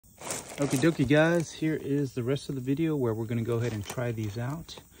Okie dokie guys, here is the rest of the video where we're going to go ahead and try these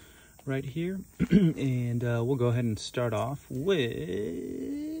out right here. And we'll go ahead and start off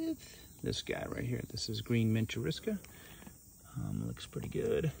with this guy right here. This is green mint Churrasca. Looks pretty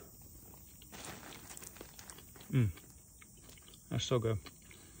good. That's so good.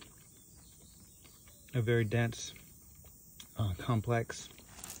 A very dense, complex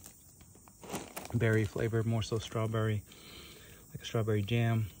berry flavor, more so strawberry, like a strawberry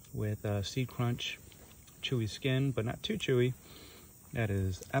jam with seed crunch, chewy skin, but not too chewy. That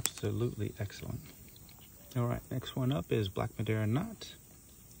is absolutely excellent. All right, next one up is Black Madeira Knot.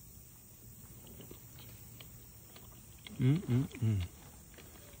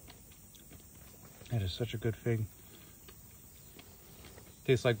 That is such a good fig.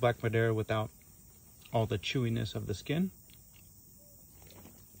 Tastes like Black Madeira without all the chewiness of the skin.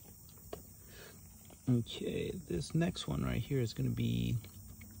 Okay, this next one right here is going to be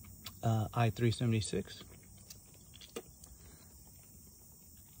I-376.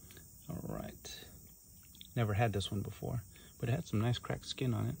 All right. Never had this one before, but it had some nice cracked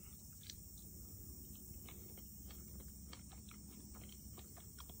skin on it.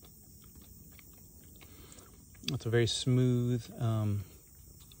 It's a very smooth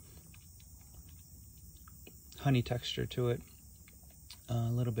honey texture to it. A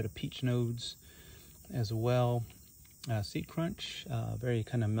little bit of peach nodes as well. Seed crunch, very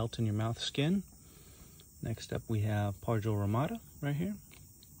kind of melt in your mouth skin. Next up we have Parjo Ramada right here.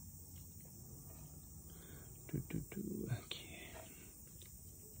 Okay.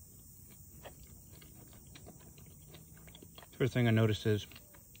 First thing I noticed is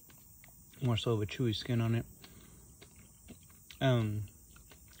more so of a chewy skin on it.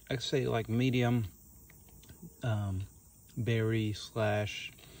 I'd say like medium berry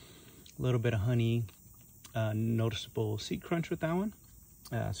slash a little bit of honey, noticeable seed crunch with that one,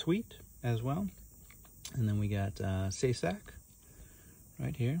 sweet as well. And then we got Saysac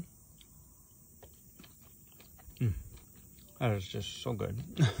right here. That is just so good.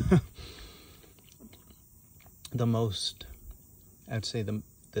 The most, I'd say the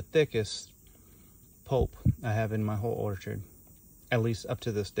thickest pulp I have in my whole orchard, at least up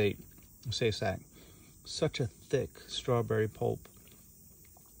to this date. Saysac, such a thick strawberry pulp.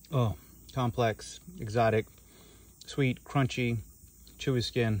 Oh, complex, exotic, sweet, crunchy, chewy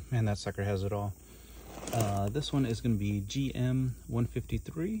skin. Man, that sucker has it all. This one is going to be GM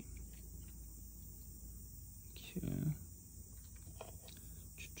 153. Okay.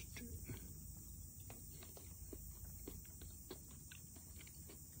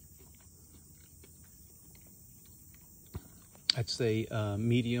 I'd say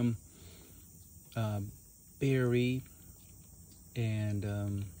medium berry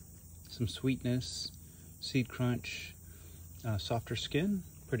and some sweetness, seed crunch, softer skin,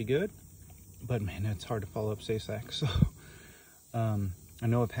 pretty good. But man, it's hard to follow up Saysac. So I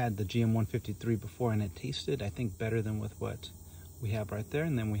know I've had the GM 153 before and it tasted, I think, better than with what we have right there.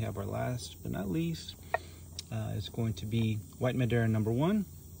 And then we have our last but not least, it's going to be White Madeira #1.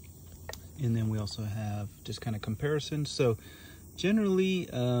 And then we also have just kind of comparison. So generally,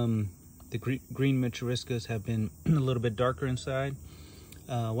 the green mint Churrascas have been a little bit darker inside.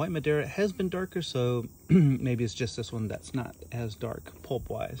 White Madeira has been darker, so maybe it's just this one that's not as dark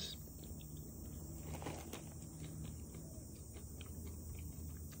pulp-wise.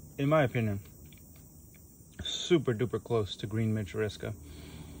 In my opinion, super duper close to green mint Churrasca.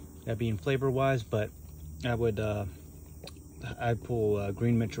 That being flavor-wise, but I would I'd pull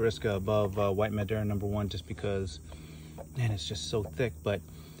green mint Churrasca above White Madeira #1 just because, man, it's just so thick. But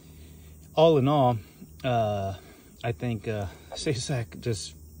all in all, I think Saysac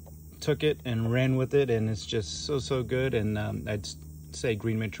just took it and ran with it, and it's just so good. And I'd say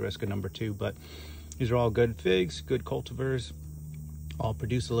green mint Churrasca #2, but these are all good figs, good cultivars, all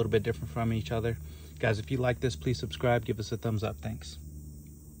produce a little bit different from each other. Guys, if you like this, please subscribe, give us a thumbs up. Thanks.